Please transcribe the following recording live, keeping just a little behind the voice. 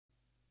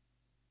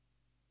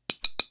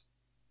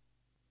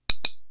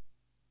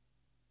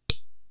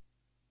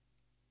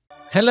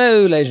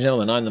Hello, ladies and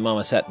gentlemen, I'm the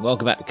Marmoset, and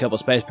welcome back to Kerbal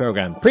Space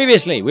Program.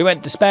 Previously, we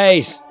went to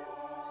space!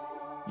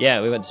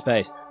 Yeah, we went to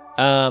space.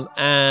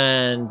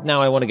 And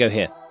now I want to go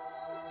here.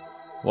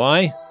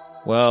 Why?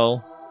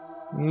 Well,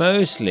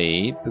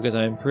 mostly because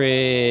I'm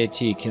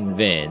pretty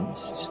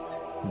convinced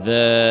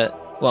that...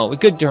 Well, we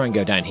could try and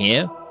go down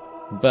here,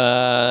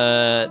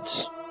 but...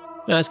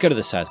 No, let's go to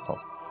the South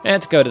Pole.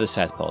 Let's go to the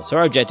South Pole. So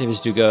our objective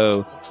is to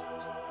go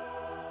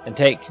and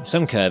take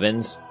some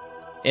Kerbins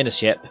in a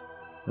ship.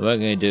 And we're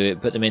going to do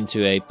it, put them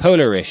into a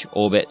polar-ish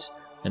orbit,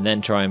 and then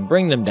try and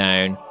bring them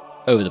down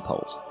over the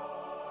poles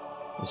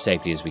as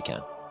safely as we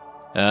can.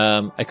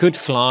 I could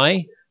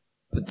fly,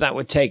 but that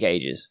would take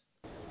ages,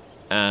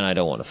 and I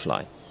don't want to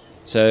fly.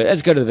 So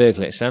let's go to the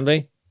vehicle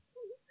assembly,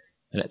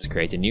 and let's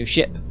create a new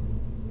ship.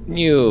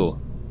 New.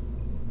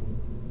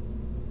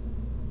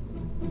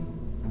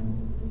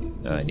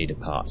 Oh, I need a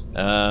part.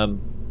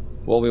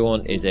 What we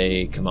want is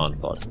a command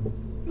pod.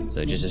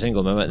 So just a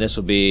single moment. This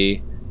will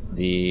be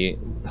the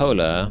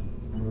Polar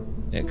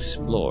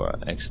Explorer.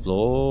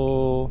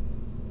 Explore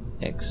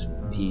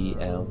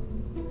XPL.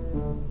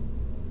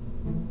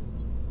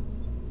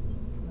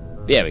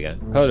 There we go.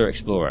 Polar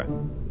Explorer.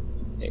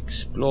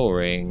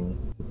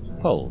 Exploring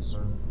poles.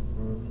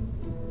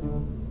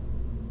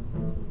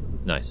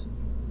 Nice.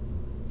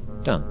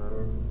 Done.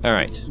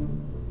 Alright.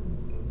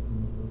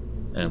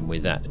 And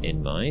with that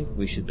in mind,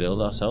 we should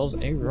build ourselves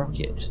a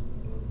rocket.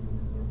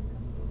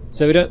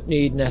 So we don't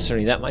need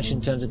necessarily that much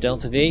in terms of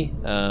delta V.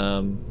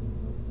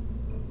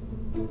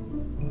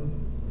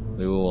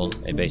 We will want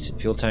a basic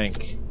fuel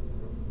tank.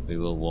 We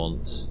will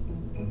want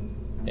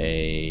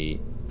a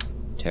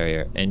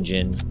Terrier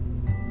engine.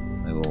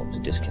 We will want to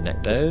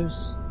disconnect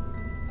those.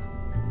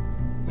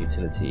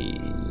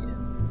 Utility,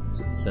 is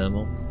it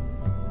thermal?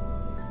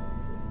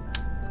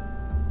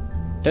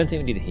 Don't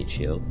think we need a heat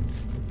shield,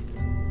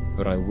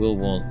 but I will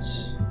want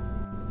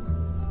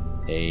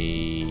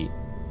a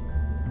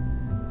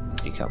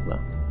decoupler.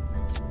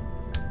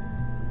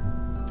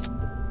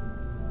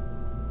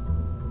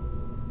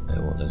 I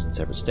want those in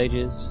separate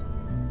stages.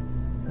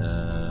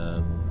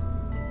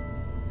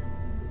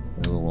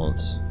 We will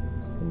want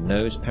a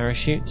nose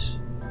parachute.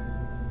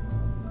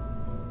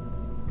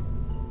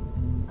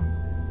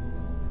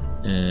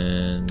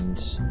 And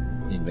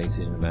need to make a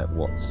decision about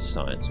what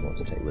science we want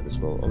to take with us.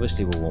 Well,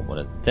 obviously we'll want one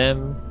of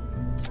them.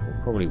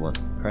 We'll probably want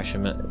a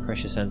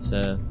pressure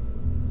sensor.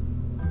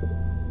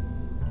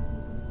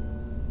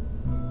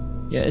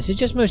 Yeah, is it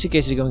just mostly a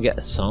case to go and get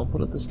a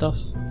sample of the stuff?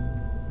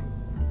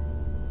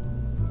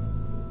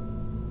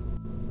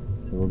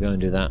 So we'll go and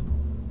do that.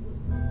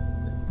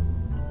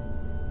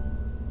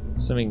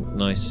 Something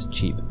nice,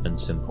 cheap, and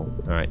simple.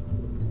 Alright.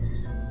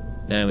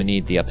 Now we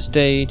need the upper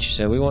stage,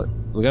 so we're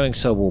going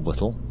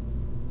suborbital.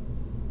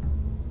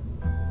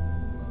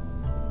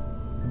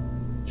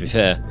 To be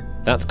fair,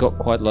 that's got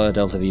quite a lot of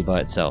delta V by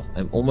itself.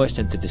 I'm almost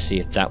tempted to see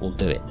if that will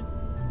do it.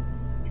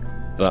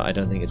 But I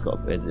don't think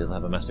it'll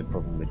have a massive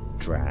problem with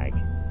drag.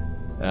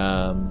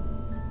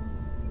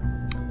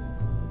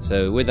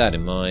 So with that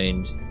in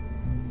mind,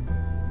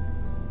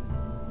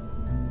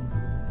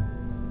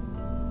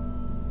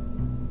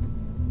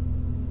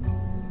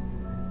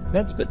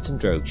 let's put some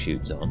drogue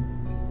chutes on,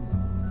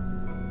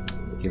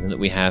 given that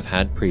we have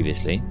had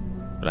previously,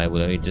 but I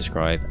will only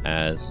describe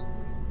as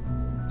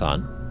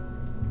fun,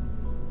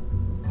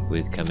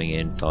 with coming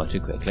in far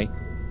too quickly.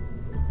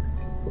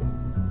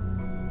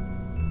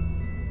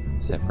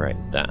 Separate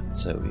that,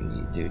 so we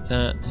do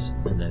that,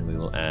 and then we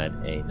will add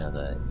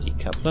another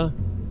decoupler.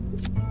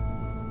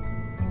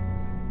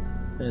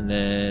 And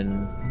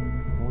then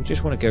we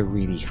just want to go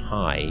really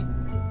high,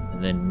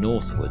 and then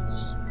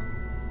northwards,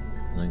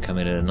 and then come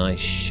in at a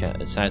nice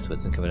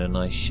southwards, and come in at a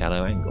nice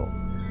shallow angle.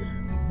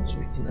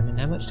 I mean,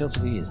 how much delta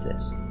V is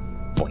this?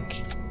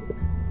 Boink.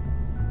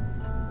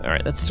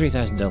 Alright, that's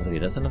 3000 delta V.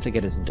 That's enough to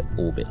get us into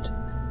orbit.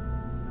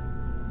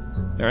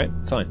 Alright,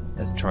 fine.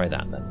 Let's try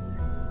that then.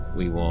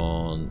 We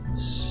want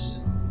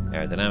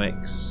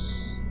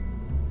aerodynamics.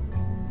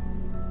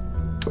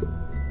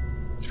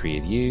 3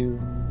 of you.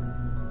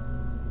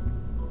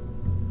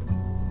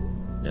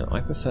 No, I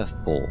prefer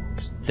 4,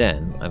 because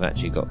then I've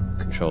actually got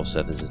control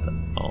surfaces that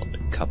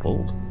aren't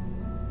coupled.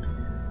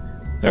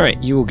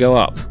 Alright, you will go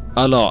up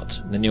a lot,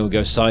 and then you will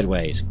go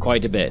sideways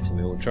quite a bit, and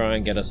we will try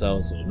and get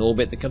ourselves in an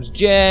orbit that comes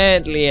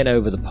gently in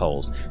over the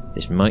poles.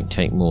 This might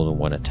take more than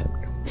one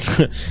attempt,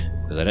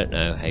 because I don't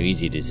know how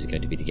easy it is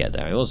going to be to get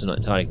there. I'm also not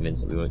entirely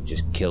convinced that we won't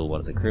just kill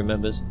one of the crew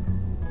members.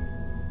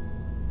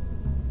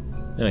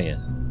 Oh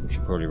yes, we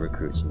should probably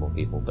recruit some more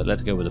people, but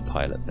let's go with a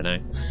pilot for now.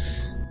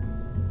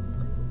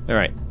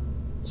 Alright,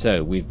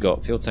 so we've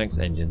got fuel tanks,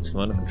 engines,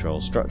 command and control,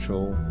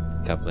 structural,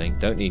 coupling,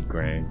 don't need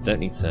ground, don't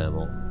need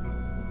thermal.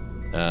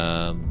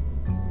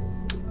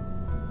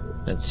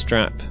 Let's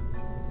strap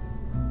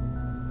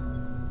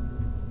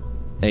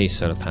a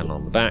solar panel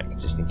on the back,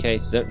 just in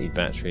case. Don't need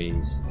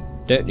batteries.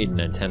 Don't need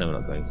an antenna, we're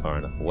not going far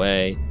enough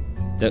away.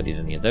 Don't need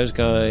any of those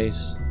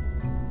guys.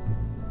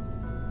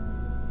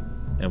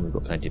 And we've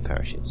got plenty of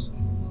parachutes.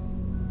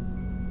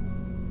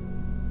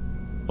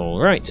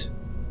 Alright.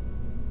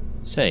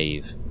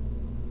 Save.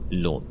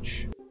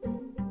 launch.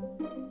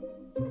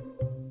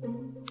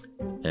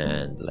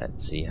 And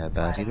let's see how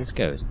badly this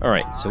goes.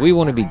 Alright, so we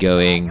want to be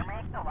going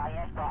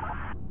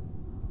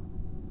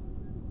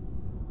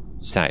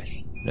south.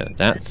 No,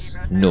 that's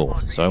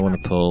north, so I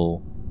want to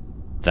pull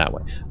that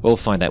way. We'll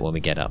find out when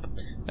we get up.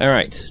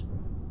 Alright,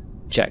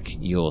 check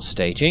your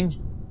staging.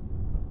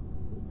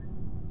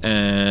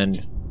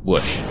 And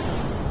whoosh.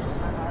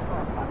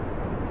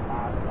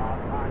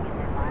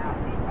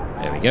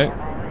 There we go.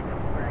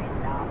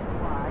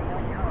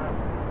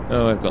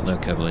 Oh, I've got no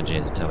Kerbal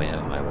engineers to tell me how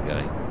high we're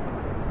going.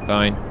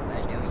 Fine.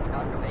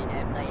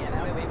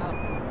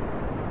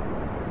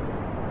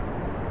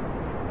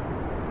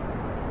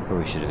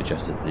 Probably should have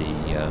adjusted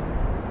the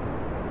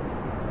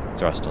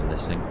thrust on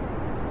this thing.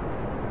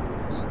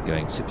 It's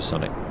going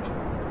supersonic.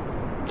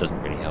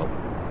 Doesn't really help.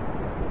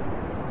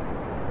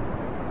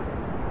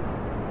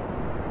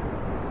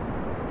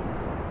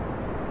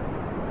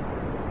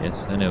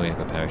 Yes, I know we have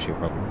a parachute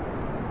problem.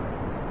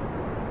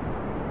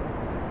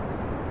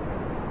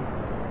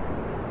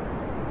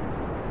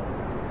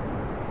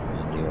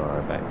 And you are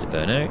about to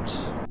burn out.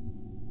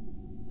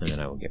 And then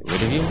I will get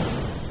rid of you.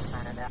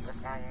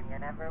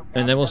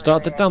 And then we'll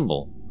start to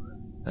tumble.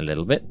 A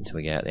little bit until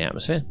we get out of the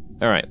atmosphere.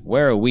 Alright,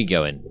 where are we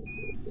going?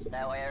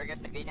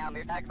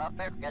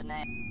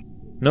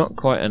 Not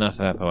quite enough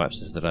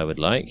apoapsis that I would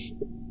like.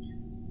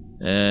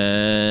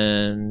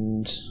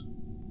 And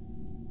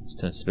let's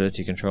turn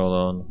stability control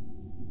on.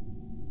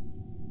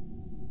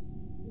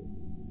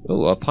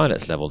 Oh, our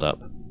pilot's leveled up.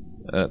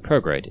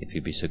 Prograde, if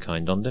you'd be so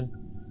kind, Dondon.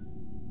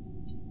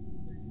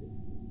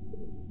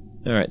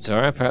 Alright, so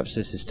our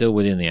apoapsis is still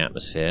within the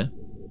atmosphere.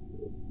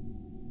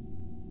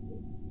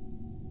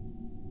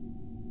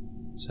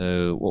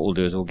 So what we'll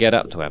do is we'll get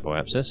up to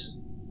apoapsis.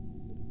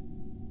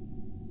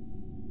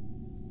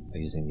 By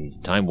using these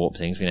time warp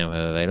things we now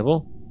have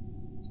available.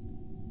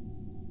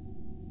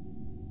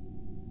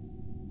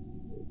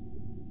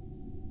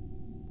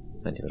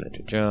 Plenty of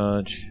electric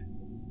charge.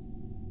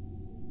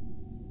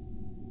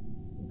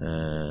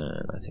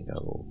 And I think I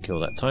will kill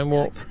that time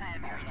warp.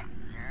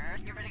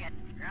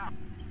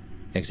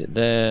 Exit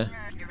there.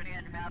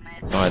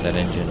 Fire that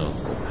engine off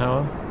full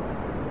power.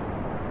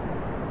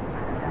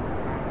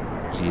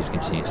 Please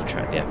continue to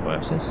track the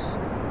apoapsis.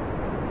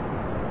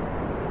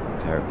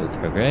 Kerbal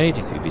prograde,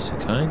 if you'd be so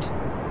kind.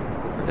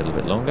 For a little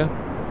bit longer.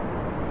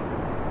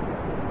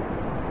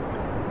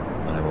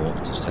 I will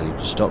just tell you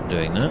to stop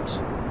doing that.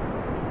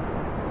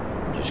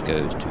 It just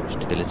goes to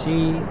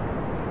stability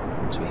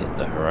once we hit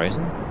the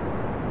horizon.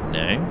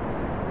 Now.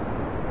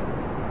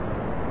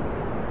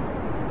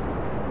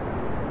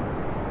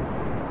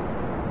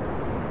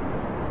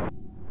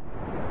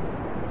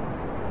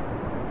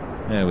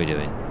 How are we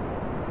doing?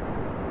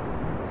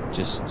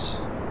 Just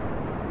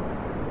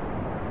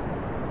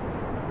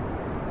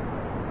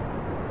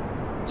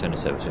turn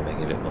this over to make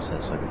it a bit more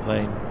sense like a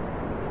plane.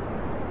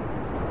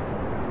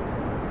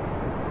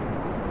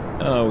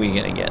 Are we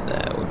going to get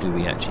there, or do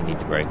we actually need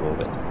to break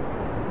orbit?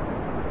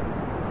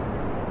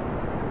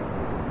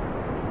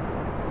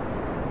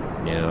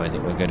 No, I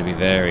think we're going to be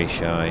very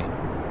shy.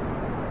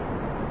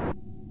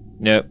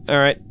 No,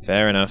 alright,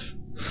 fair enough.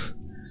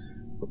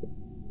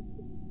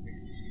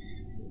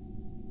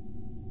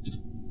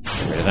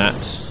 Get rid of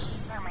that.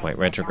 White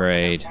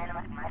retrograde.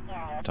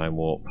 Time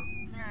warp.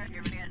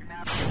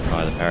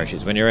 Fire the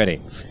parachutes when you're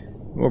ready.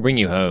 We'll bring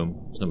you home.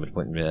 There's not much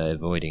point in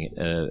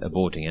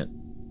aborting it.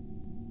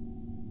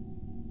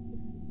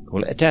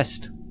 Call it a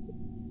test.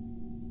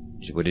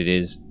 Which is what it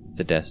is.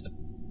 It's a test.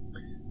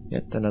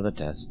 Yet another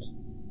test.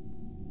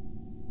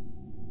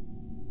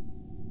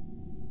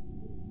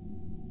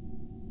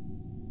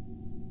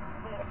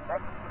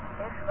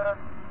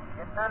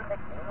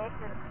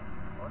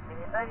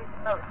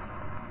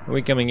 Are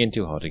we coming in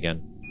too hot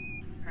again?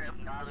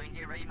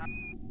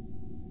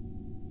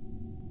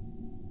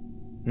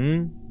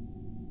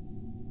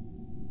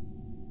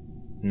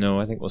 No,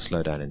 I think we'll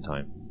slow down in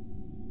time.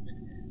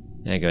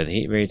 There go the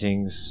heat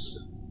ratings.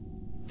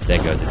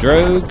 There go the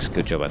drogues.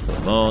 Good job I put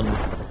them on.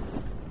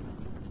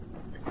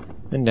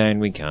 And down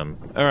we come.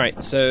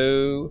 Alright,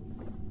 so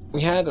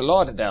we had a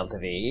lot of delta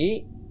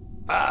V,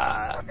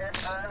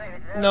 but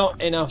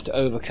not enough to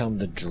overcome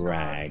the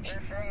drag.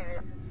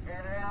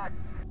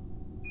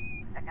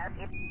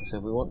 So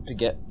if we want to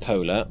get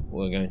polar,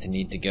 we're going to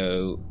need to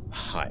go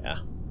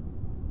higher.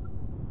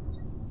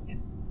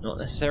 Not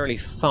necessarily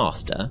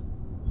faster.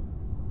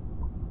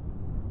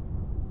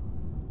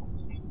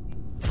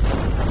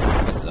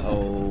 It's a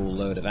whole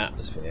load of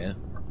atmosphere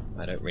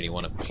I don't really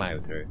want to plough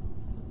through.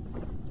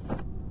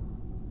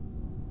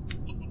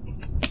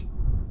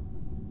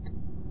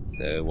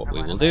 So what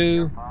we will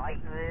do...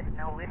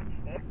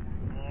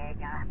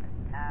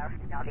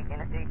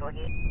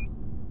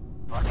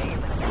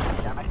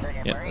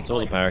 Yeah, that's all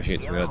the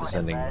parachutes. We are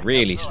descending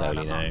really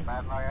slowly now.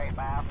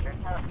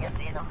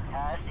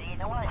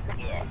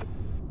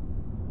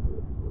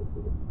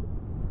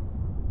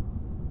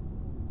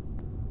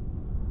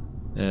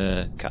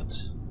 Cut.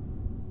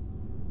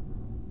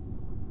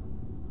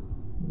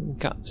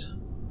 Cut.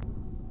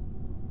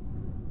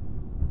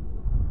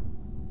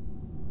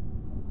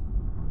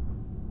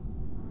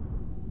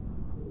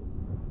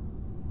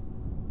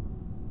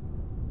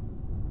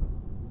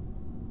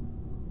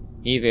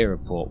 EVA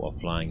report while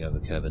flying over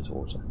Kerbal's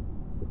water.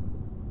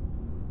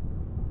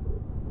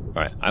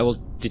 Alright, I will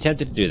be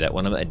tempted to do that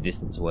when I'm at a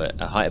distance, where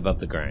a height above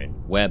the ground,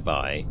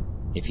 whereby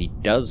if he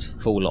does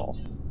fall off,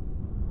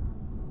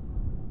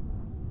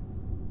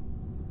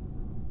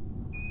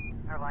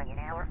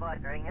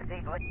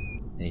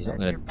 he's not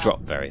going to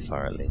drop very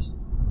far at least.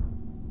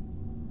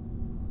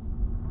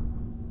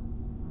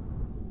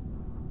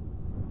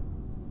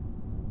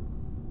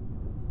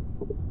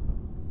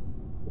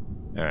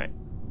 Alright.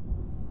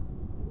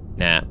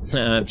 Nah,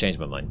 I've changed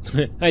my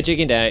mind. I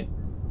chickened out.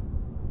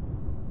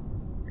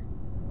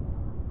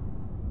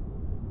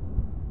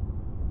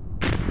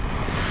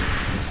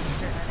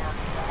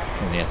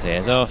 And the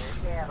SAS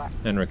off.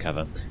 And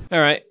recover.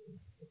 Alright.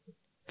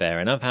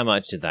 Fair enough. How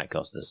much did that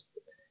cost us?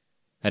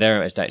 I don't know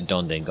how much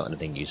Don didn't got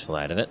anything useful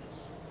out of it.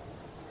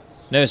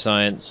 No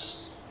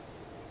science.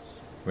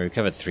 We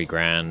recovered 3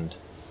 grand.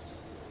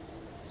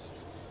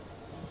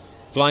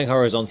 Flying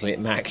horizontally at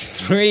Mach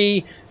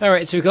 3.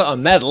 Alright, so we got a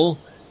medal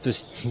for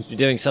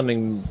doing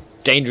something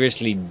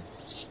dangerously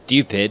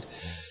stupid.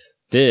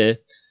 Duh.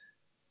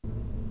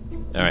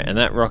 Alright, and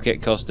that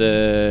rocket cost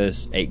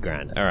us 8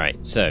 grand.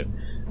 Alright, so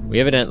we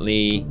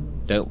evidently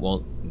don't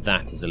want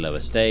that as a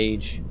lower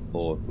stage.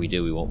 Or if we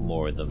do, we want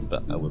more of them,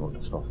 but I would want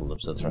to throttle them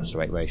so the thrust to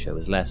weight ratio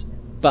is less.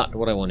 But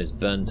what I want is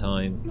burn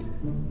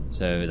time.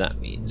 So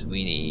that means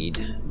we need...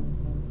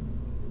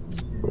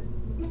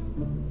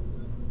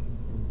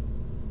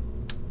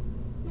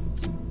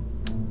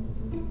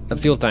 a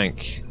fuel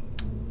tank.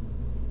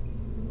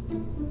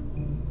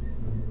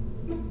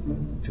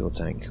 Fuel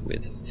tank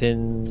with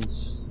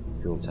fins.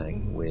 Fuel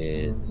tank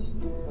with...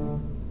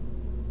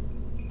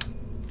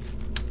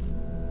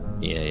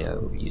 yeah,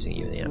 we'll be using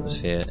it in the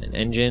atmosphere. An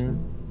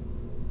engine.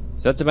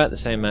 So that's about the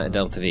same amount of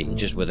delta V,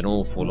 just with an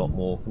awful lot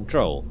more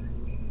control.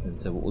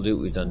 And so what we'll do,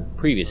 what we've done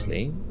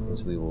previously,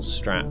 is we will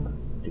strap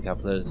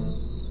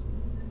decouplers,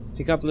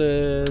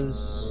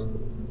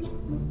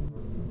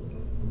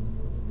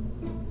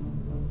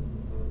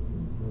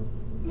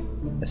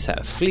 a set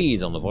of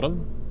fleas on the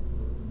bottom,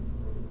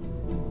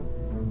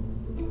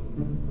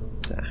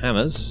 a set of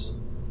hammers.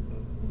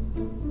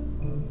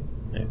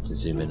 I have to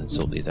zoom in and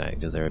sort these out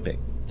because they're a bit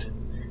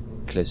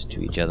close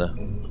to each other.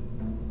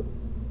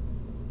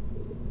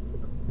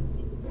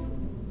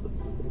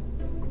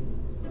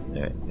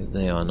 Alright, because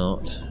they are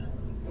not.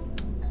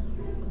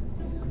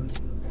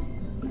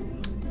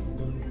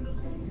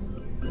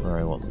 Where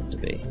I want them to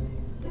be.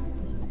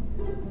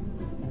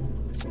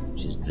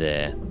 Which is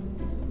there.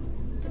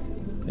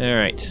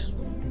 Alright.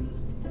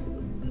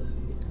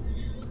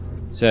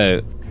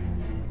 So,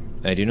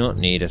 I do not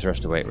need a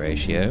thrust to weight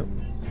ratio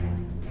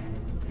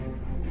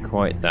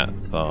quite that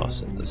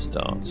fast at the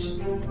start.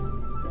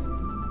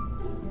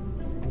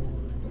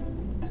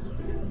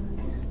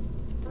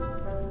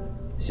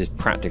 This is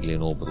practically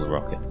an orbital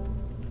rocket.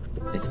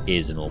 This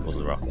is an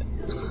orbital rocket.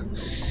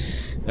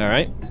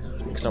 Alright.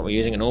 Next up we're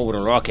using an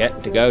orbital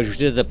rocket to go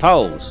to the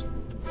poles.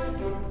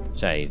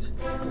 Save.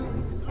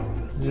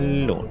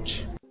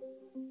 Launch.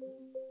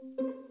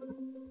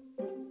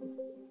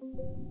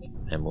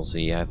 And we'll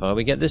see how far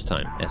we get this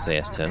time.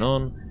 SAS turn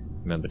on.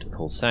 Remember to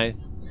pull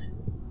south.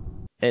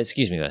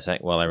 Excuse me for a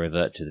sec while I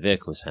revert to the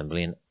vehicle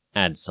assembly and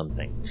add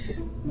something.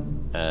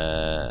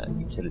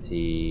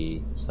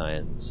 Utility,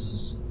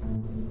 science.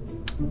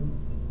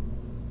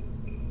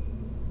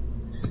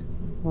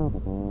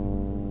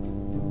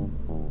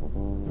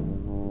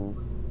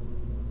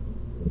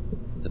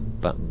 There's a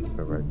button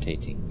for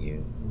rotating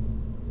you.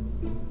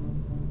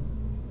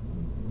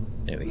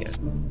 There we go.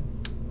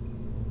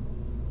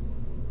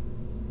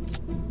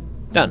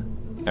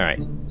 Done.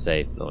 Alright,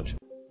 save, launch.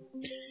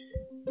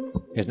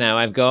 Because now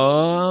I've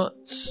got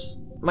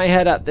my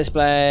head-up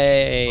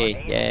display!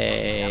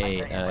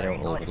 Yay! I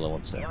don't orbital, I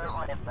want surface.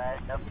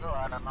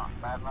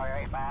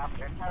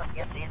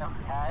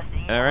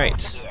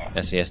 Alright,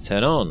 SES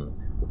turn on.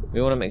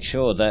 We want to make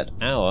sure that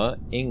our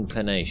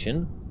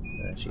inclination...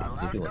 actually,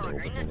 we do want the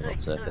orbital, not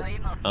surface.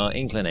 Our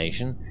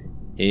inclination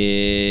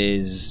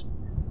is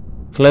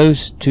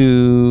close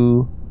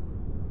to...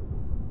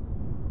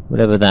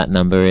 whatever that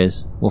number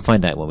is. We'll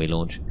find out when we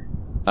launch.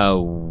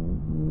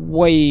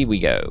 Away we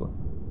go.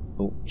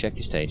 Oh, check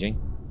your staging.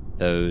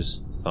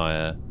 Those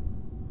fire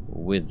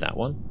with that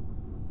one.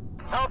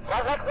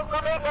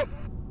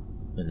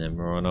 And then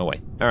we're on our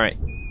way. Alright.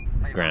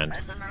 Grand.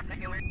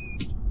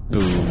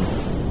 Boom.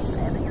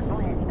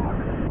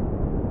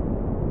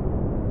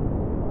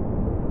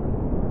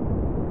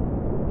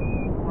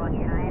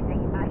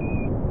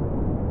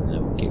 And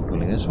then we'll keep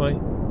pulling this way.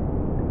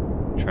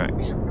 Track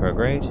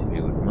prograde, if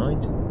you wouldn't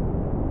mind.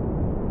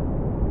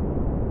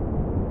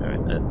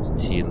 Alright, that's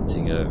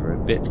tilting over a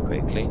bit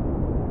quickly.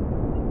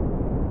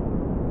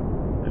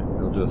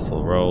 We'll do a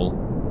full roll.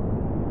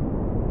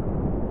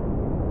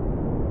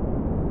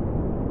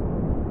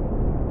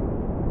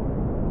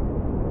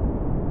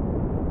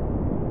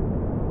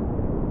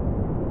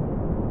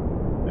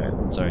 Alright,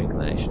 what's our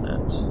inclination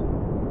at?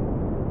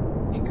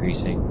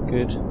 Increasing,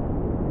 good.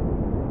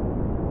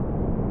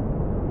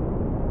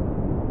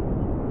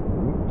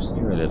 Oops,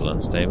 you're a little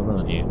unstable,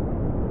 aren't you?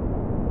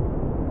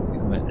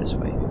 this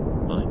way.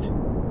 Right.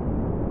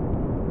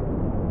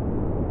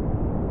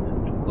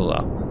 And pull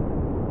up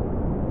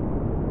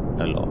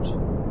a lot.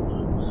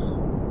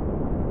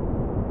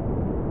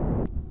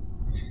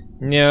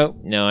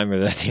 No, I'm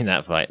reverting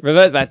that flight.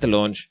 Revert back to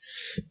launch.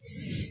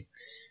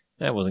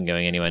 That wasn't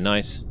going anywhere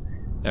nice.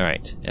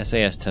 Alright,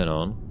 SAS turn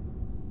on.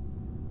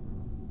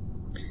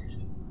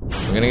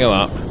 We're going to go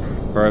up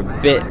for a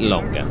bit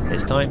longer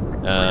this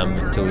time,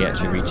 until we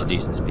actually reach a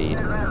decent speed.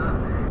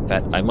 In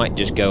fact, I might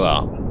just go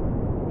up.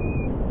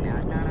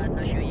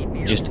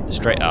 Just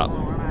straight up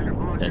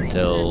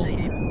until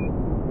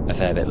a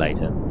fair bit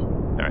later.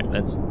 Alright,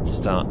 let's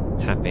start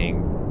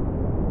tapping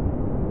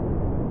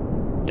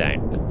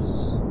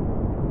downwards.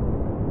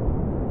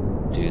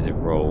 Do the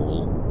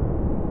roll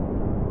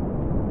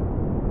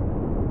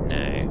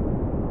now.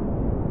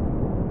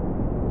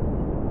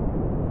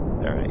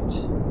 Alright.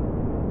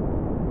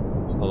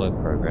 Follow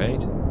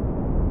prograde.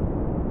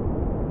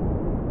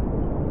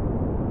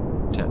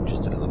 Tap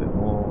just a little bit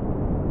more.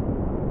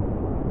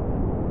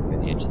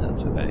 Get the engine up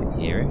to about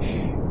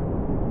here-ish.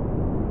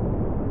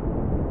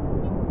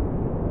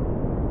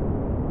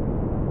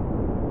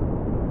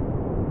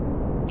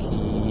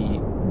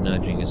 Keep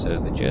nudging us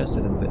over just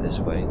a little bit this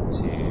way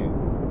to...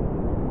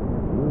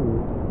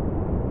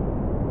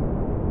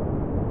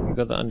 You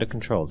got that under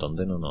control,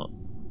 Dundon, or not?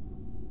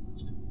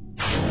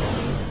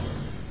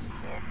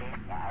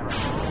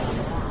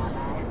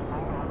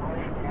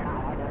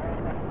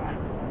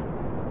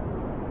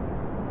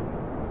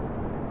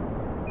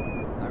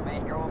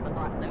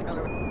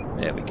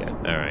 There we go.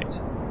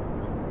 Alright.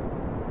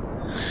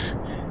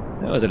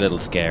 That was a little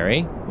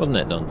scary, wasn't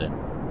it, Dundon?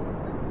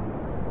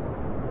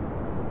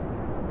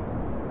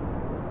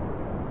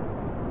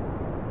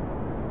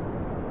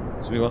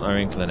 So we want our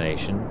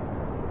inclination.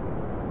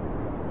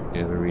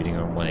 We were reading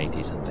on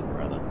 180 something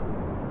or other.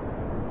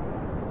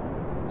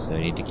 So we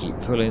need to keep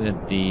pulling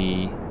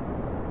the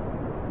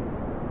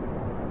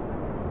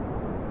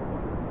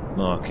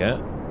marker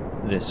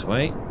this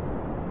way.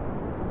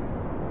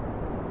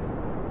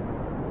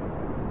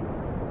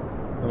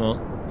 Come on,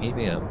 keep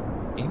it up.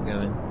 Keep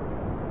going.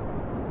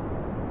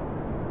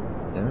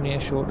 It's only a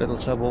short little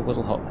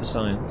suborbital hop for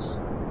science.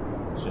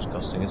 It's just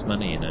costing us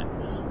money, you know.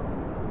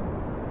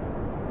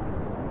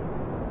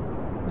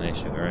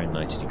 Inclination around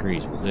 90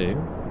 degrees will do.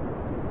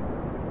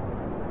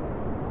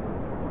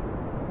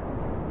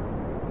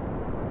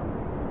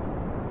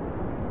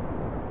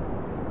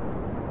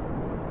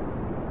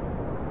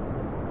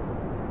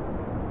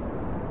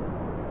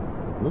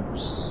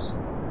 Whoops.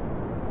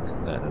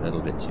 Cut that a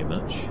little bit too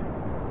much.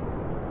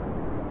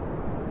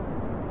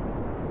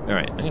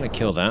 Alright, I'm going to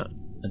kill that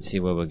and see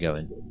where we're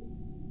going.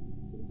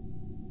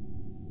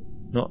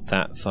 Not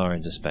that far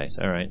into space,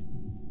 alright.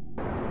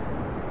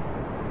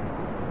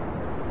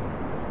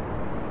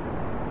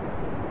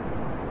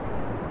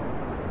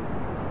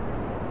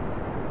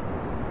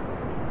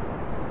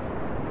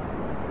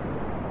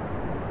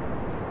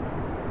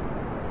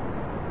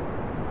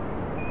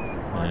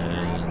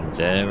 And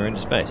there we're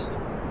into space.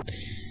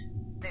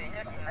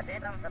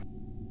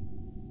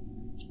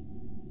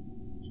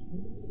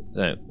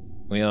 So,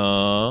 we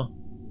are...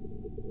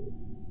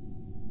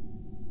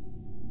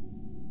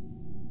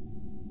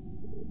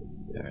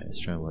 Alright,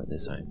 let's try and work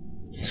this out.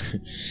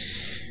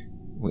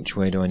 Which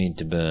way do I need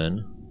to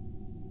burn?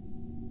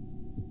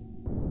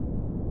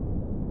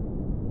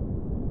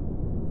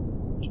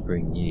 To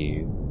bring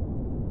you...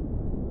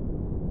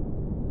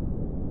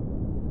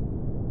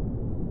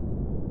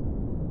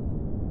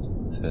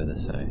 further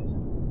south.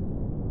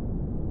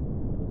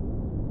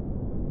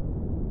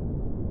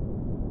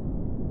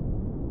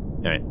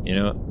 Alright, you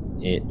know what?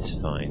 It's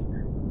fine.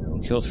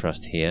 We'll kill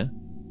thrust here.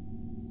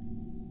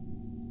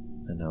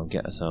 And I'll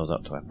get ourselves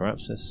up to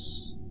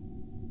Apoapsis.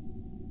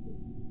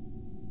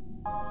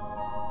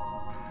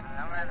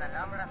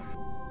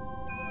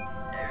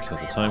 Kill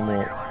the time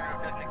warp.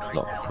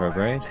 Lock the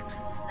prograde.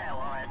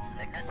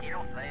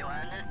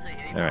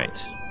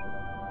 Alright.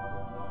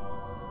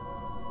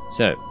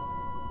 So,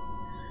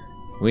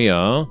 we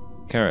are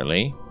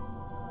currently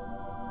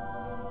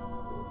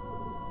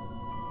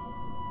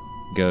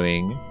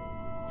going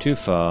too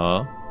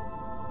far.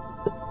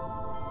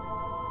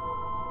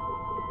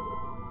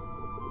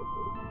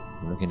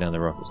 I'm looking down the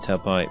rocket's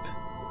tailpipe.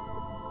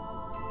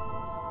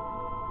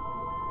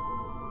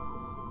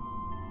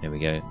 There we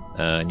go.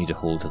 I need to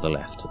haul to the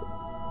left.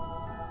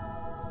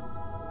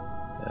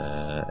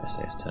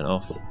 SAS turn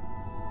off.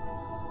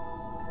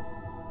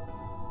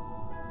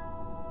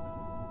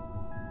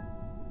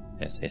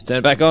 SAS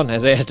turn back on!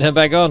 SAS turn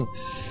back on!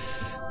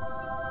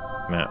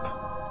 Map.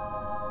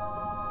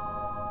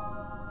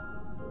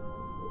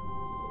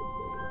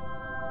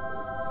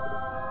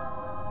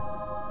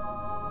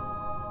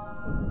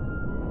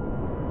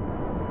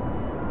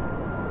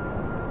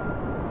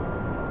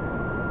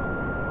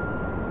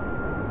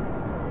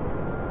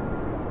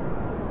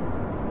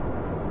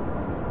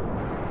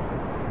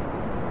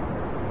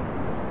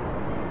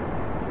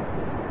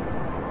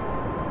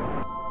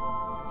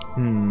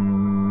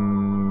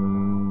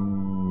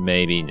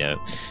 Maybe no.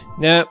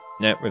 No,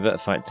 revert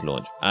flight to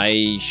launch.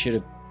 I should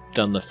have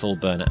done the full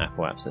burn at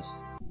apoapsis.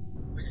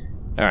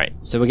 Alright,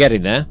 so we're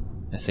getting there.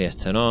 SAS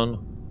turn on.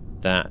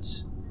 That.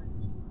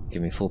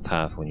 Give me full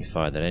power for when you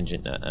fire that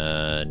engine.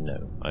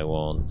 No. I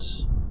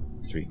want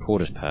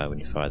 3/4 power when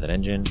you fire that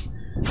engine.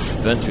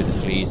 Burn through the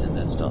fleas and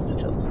then start to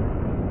tilt.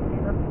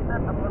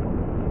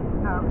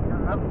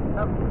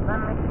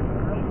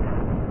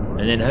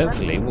 And then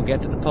hopefully we'll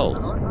get to the poles.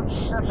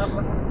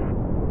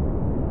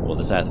 Or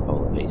the South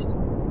Pole at least.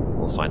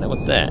 We'll find out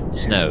what's there.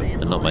 Snow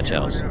and not much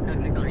else.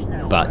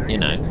 But, you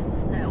know,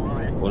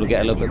 we'll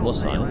get a little bit more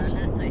science,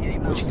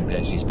 which we can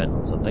potentially spend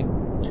on something.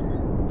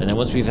 And then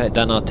once we've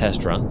done our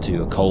test run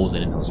to a cold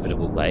and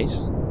inhospitable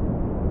place,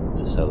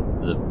 the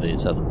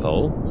southern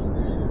pole,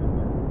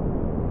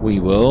 we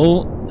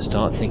will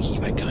start thinking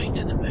about going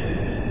to the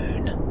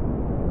moon.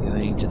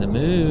 Going to the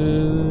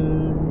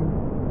moon.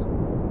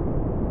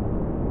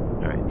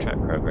 Alright, track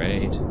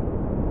prograde.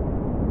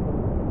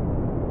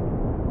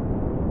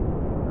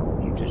 I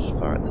want you to just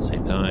fire at the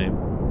same time.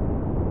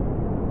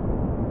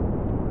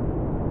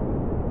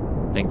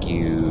 Thank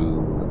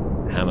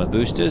you, Hammer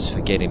Boosters,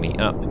 for getting me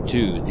up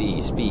to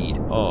the speed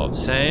of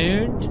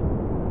sound.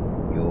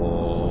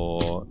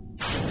 Your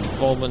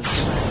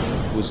performance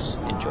was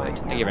enjoyed.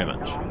 Thank you very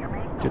much.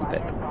 To the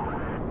bit.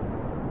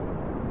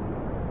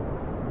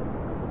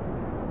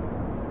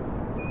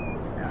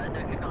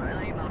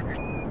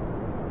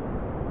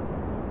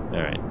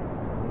 Alright.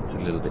 It's a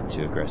little bit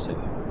too aggressive.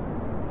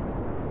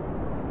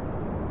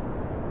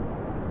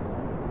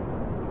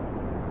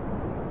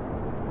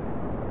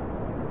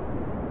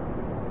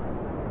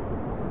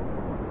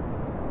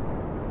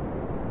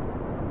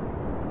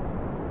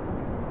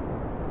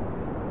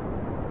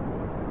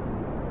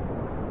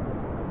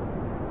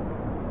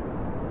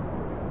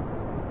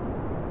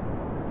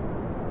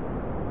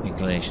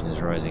 Inclination is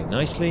rising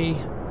nicely.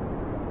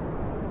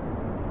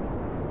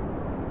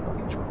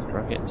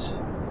 Rocket.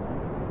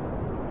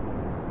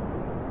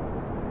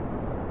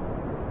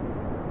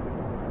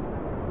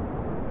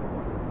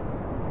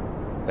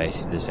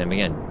 Basically the same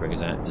again. Bring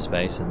us out into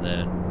space and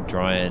then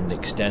try and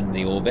extend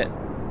the orbit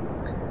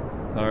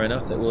far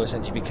enough that we'll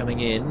essentially be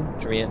coming in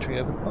to re-entry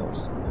over the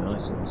poles. A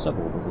nice little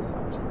suborbital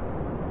flight.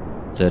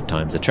 Third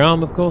time's the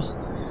charm, of course.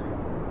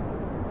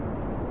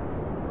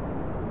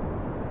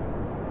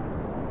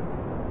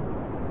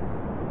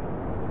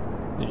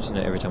 You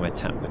know, every time I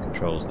tap the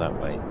controls that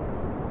way,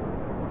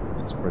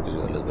 it's probably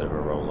got a little bit of a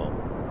roll on.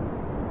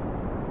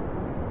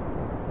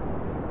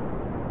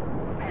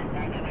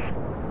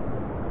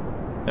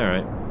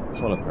 Alright,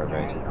 follow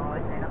prograde.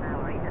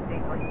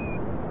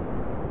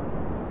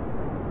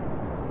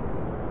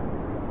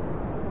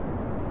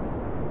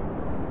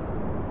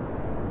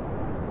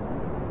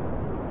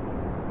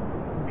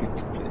 Good.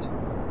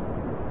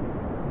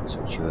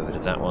 Switch you over to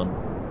that one.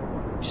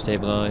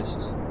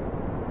 Stabilized.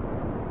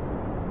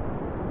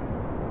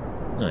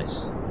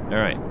 Nice.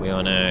 Alright, we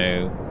are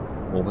now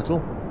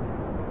orbital.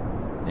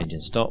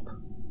 Engine stop.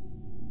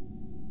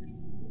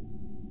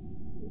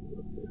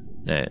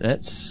 Now,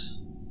 let's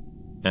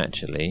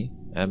actually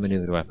add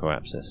maneuver to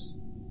apoapsis.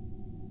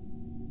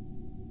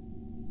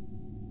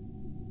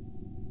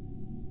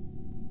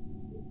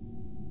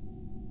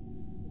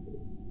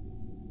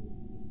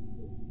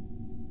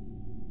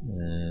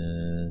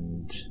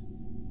 And...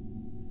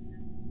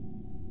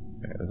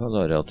 Alright, we've got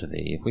low delta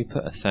V. If we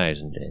put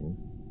 1,000 in...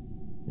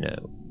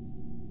 No.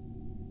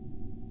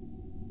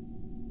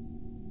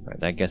 Right,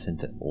 that gets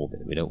into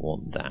orbit. We don't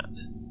want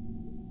that.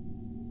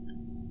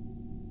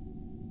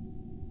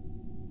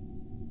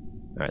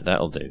 Alright,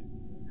 that'll do.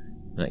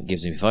 That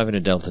gives me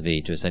 500 delta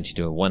V to essentially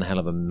do a one hell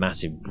of a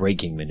massive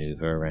braking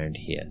maneuver around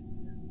here.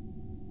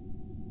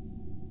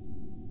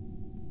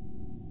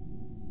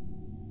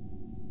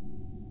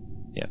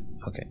 Yeah,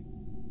 okay.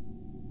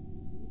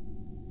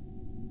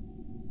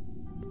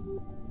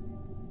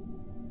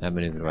 That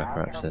maneuver to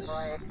apoapsis.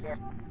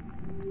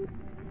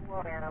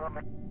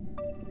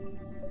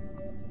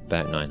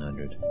 About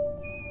 900.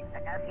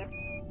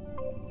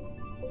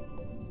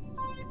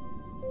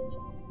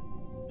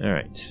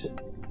 Alright.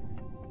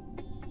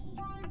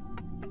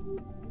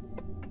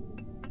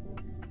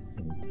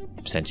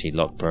 Essentially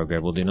lock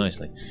program will do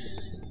nicely.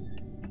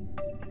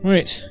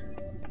 Right.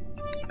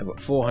 I've got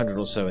 400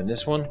 or so in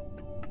this one.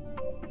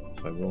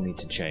 So I will need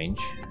to change.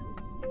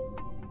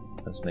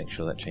 Let's make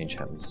sure that change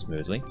happens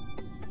smoothly.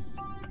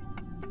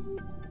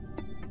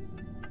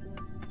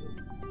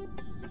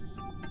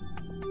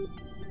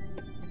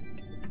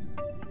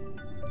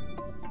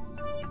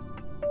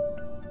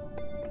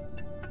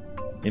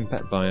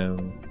 Impact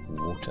biome,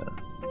 water.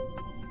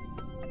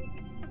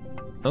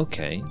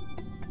 Okay.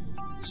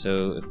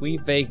 So if we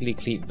vaguely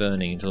keep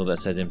burning until that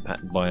says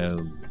impact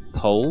biome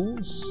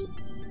poles,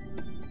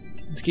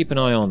 let's keep an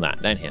eye on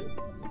that down here.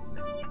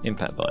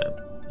 Impact biome.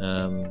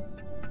 I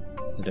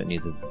don't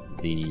need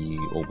the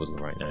orbital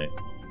right now.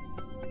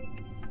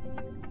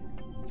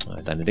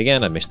 I've done it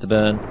again. I missed the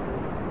burn.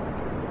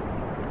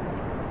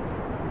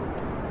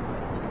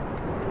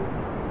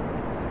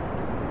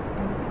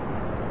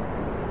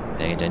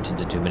 Paying attention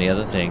to too many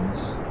other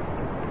things.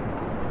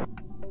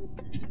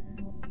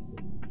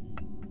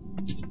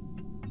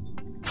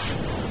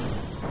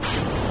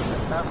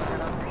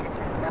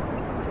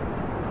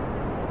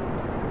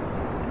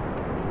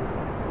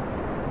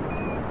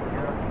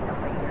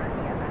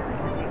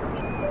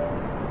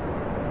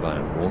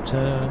 Buying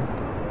water.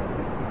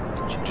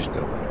 It should just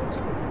go away.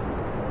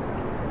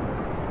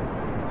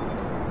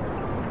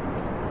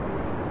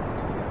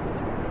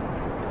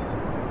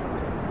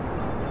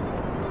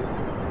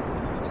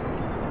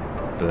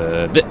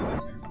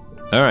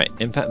 Alright,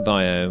 impact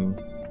biome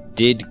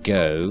did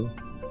go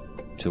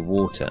to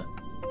water.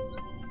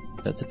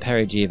 That's a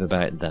perigee of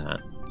about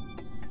that.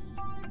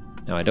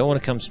 Now I don't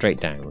want to come straight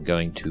down, we're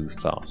going too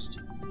fast.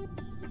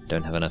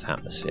 Don't have enough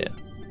atmosphere.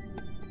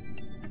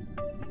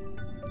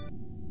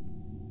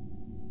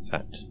 In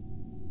fact,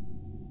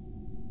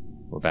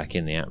 we're back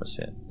in the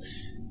atmosphere.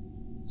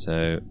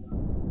 So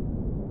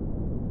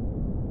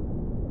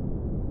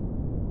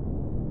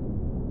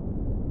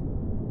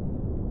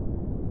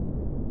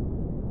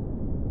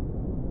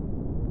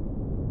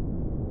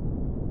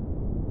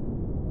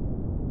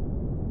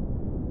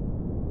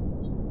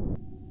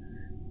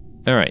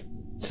alright,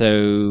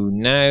 so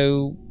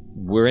now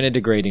we're in a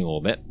degrading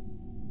orbit.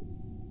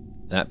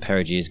 That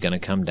perigee is going to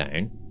come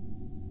down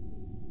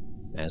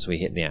as we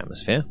hit the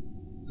atmosphere.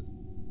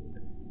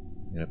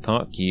 I'm going to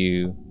park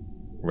you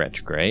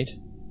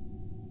retrograde,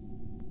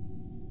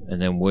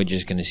 and then we're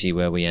just going to see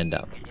where we end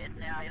up.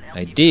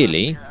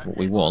 Ideally, what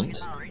we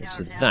want is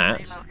for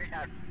that,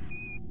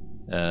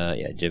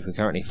 if we're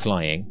currently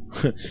flying,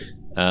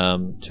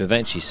 to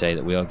eventually say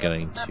that we are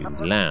going to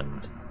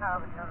land.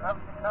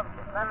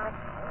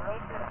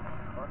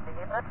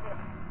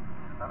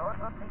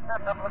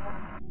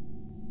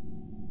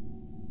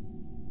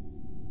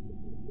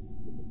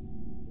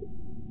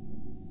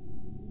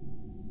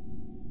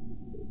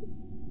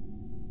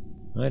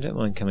 I don't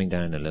mind coming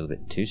down a little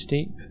bit too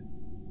steep,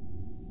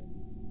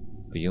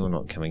 but you're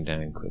not coming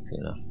down quickly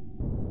enough.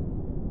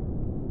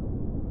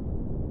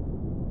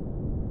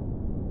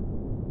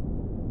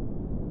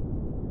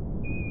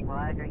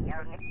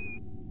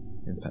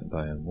 Impact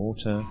biome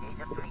water.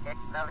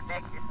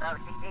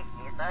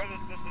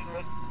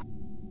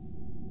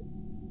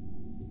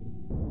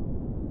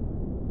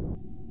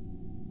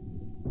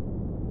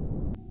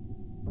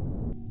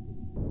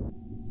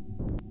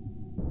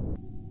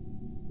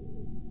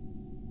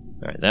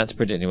 Alright, that's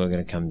predicting we're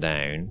going to come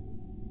down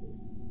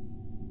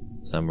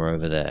somewhere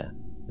over there.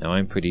 Now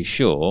I'm pretty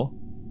sure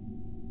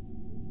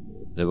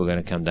that we're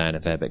going to come down a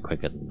fair bit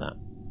quicker than that.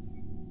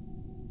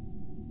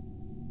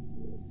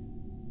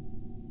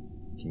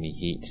 Give me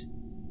heat,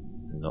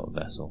 not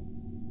vessel.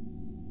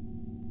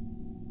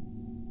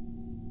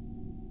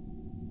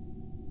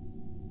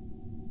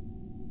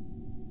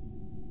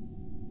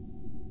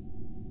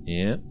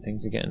 Yeah,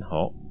 things are getting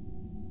hot.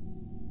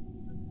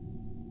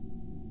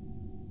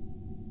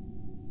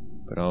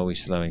 But are we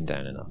slowing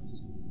down enough?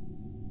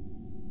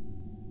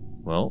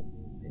 Well,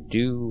 I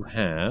do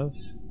have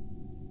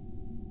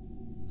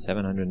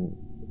 700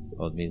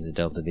 odd meters of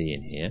delta V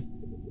in here.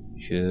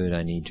 Should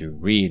I need to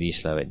really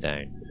slow it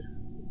down?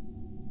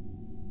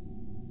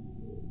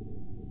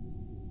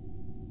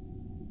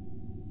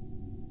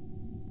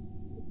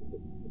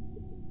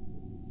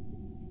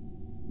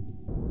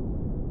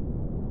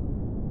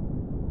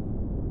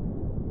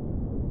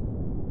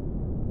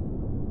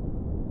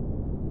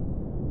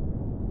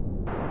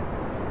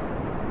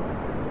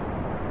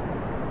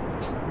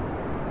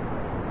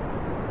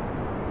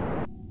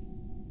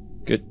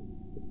 Good.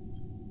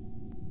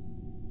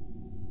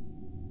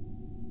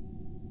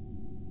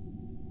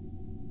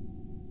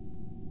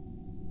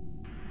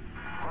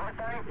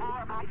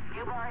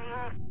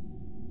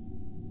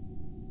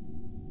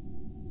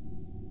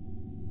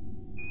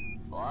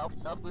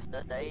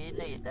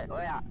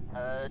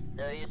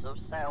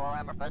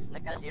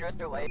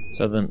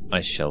 Southern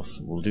ice shelf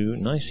will do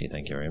nicely,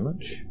 thank you very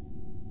much.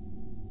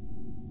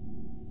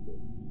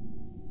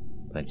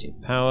 Plenty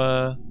of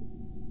power.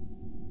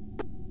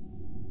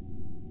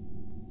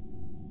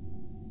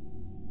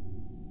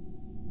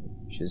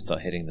 Should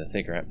start hitting the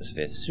thicker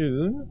atmosphere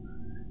soon.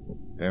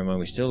 Bear in mind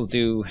we still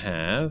do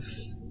have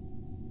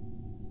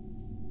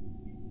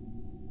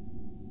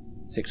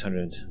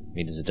 600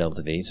 meters of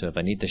delta V, so if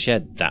I need to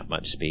shed that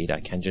much speed, I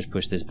can just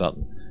push this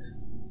button.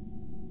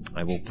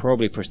 I will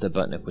probably push the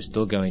button if we're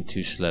still going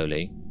too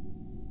slowly.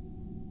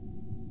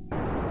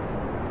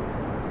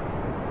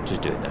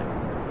 Just do it now.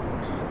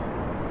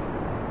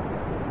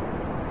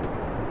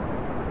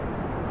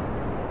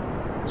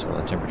 So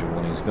the temperature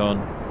warning is gone.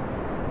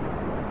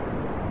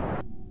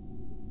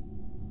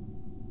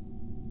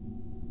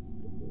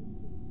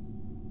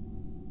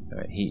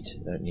 Alright, heat.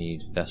 Don't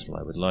need vessel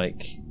I would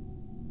like.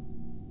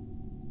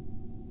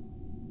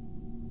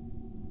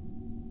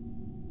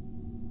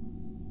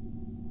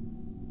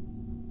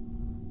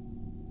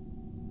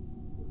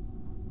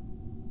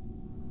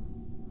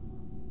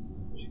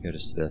 Should go to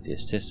stability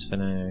assist for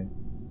now.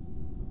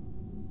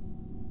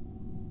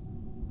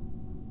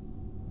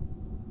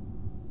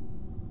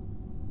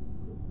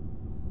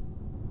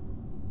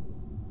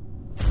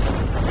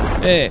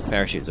 Hey,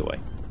 parachutes away.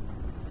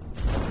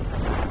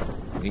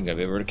 We can go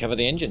be able to recover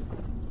the engine.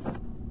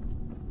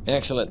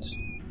 Excellent.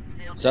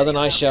 Southern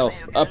Ice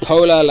Shelf. A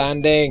polar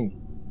landing.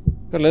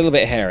 Got a little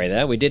bit hairy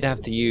there. We did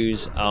have to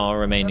use our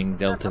remaining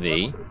Delta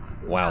V.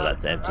 Wow,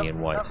 that's empty and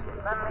white.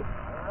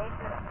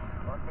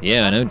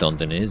 Yeah, I know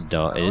Dondon is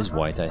dark. It is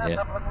white out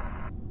here.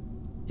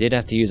 Did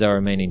have to use our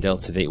remaining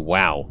Delta V.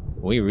 Wow,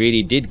 we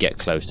really did get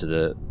close to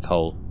the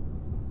pole.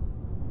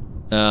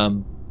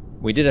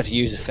 We did have to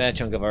use a fair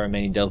chunk of our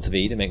remaining Delta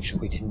V to make sure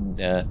we didn't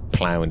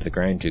plough into the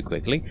ground too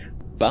quickly.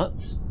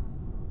 But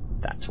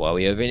that's why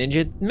we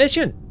over-engineered the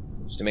mission,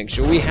 just to make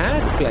sure we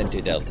had plenty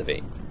of Delta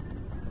V.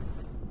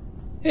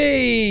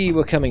 Hey,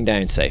 we're coming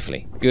down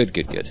safely. Good,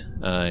 good, good.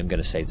 I'm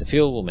going to save the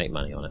fuel. We'll make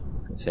money on it.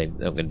 I'm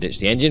going to ditch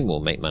the engine.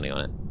 We'll make money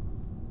on it.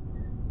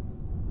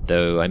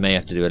 Though I may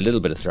have to do a little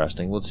bit of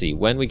thrusting. We'll see.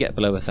 When we get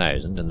below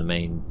 1,000 and the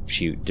main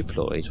chute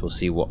deploys, we'll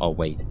see what our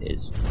weight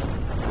is.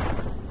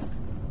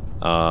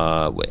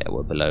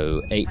 We're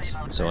below 8,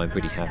 so I'm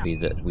pretty happy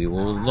that we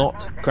will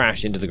not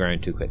crash into the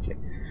ground too quickly.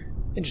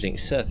 Interesting.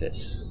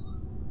 Surface.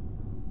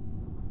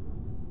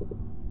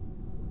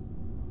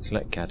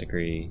 Select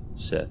category.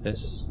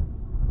 Surface.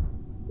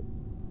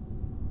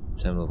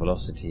 Terminal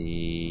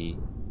velocity.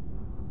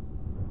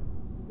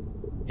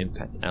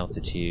 Impact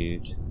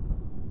altitude.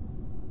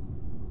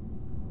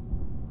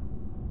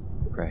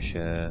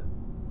 Pressure.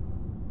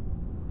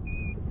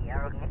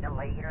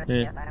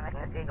 Yeah.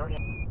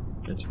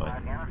 That's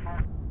fine.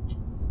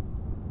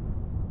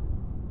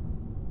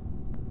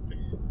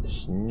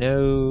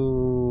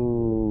 Snow.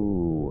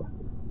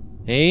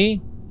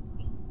 Hey?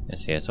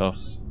 SCS off.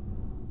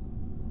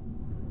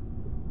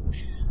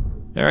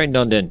 Alright,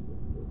 Dondon.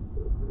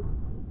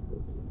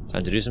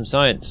 Time to do some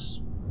science.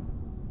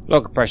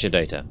 Log pressure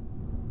data.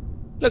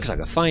 Looks like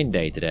a fine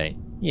day today.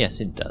 Yes,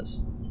 it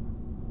does.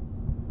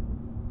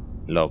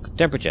 Log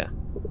temperature.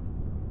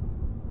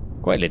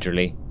 Quite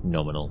literally,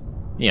 nominal.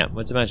 Yeah,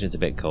 let's imagine it's a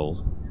bit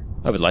cold.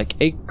 I would like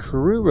a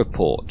crew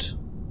report.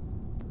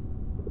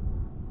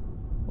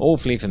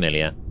 Awfully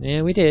familiar.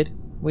 Yeah, we did.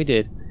 We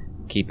did.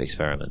 Keep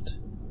experiment.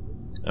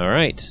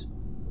 Alright.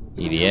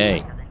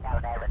 EVA.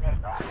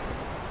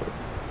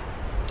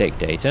 Take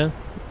data.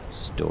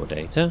 Store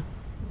data.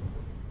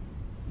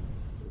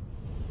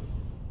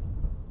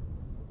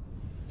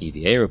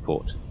 EVA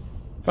report.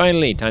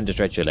 Finally, time to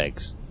stretch your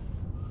legs.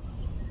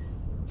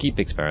 Keep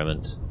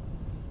experiment.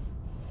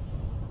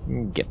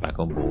 Get back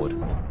on board.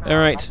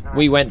 Alright,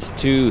 we went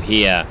to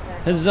here.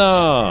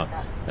 Huzzah!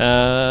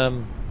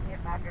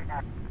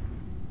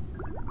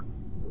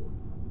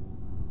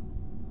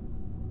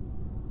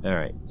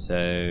 Alright,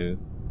 so...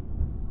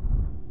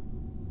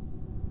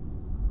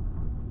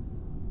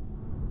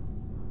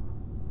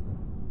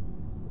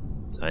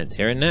 Science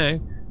here and now.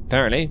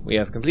 Apparently, we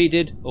have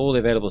completed all the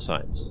available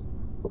science.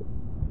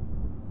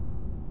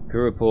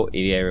 Crew report,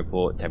 EVA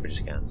report, temperature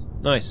scans.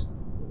 Nice.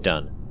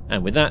 Done.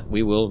 And with that,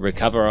 we will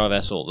recover our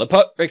vessel. The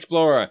Pup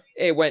Explorer!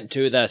 It went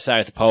to the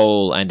South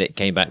Pole and it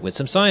came back with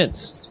some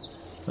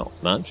science. Not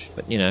much,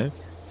 but you know.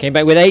 Came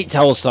back with 8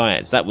 whole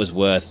science. That was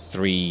worth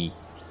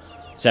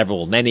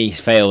many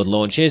failed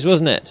launches,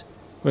 wasn't it?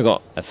 We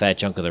got a fair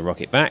chunk of the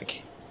rocket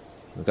back.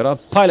 We've got our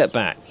pilot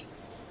back.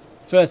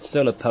 First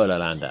solar polar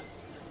lander.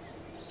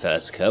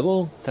 First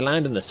Kerbal to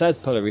land in the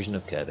South Polar region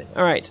of Kerbin.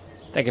 Alright.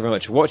 Thank you very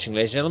much for watching,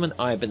 ladies and gentlemen.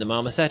 I have been the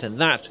Marmoset,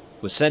 and that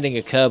was sending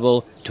a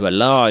Kerbal to a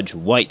large,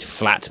 white,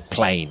 flat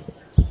plane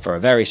for a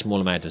very small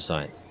amount of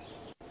science.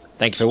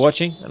 Thank you for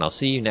watching, and I'll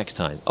see you next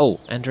time. Oh,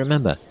 and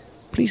remember,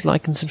 please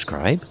like and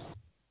subscribe.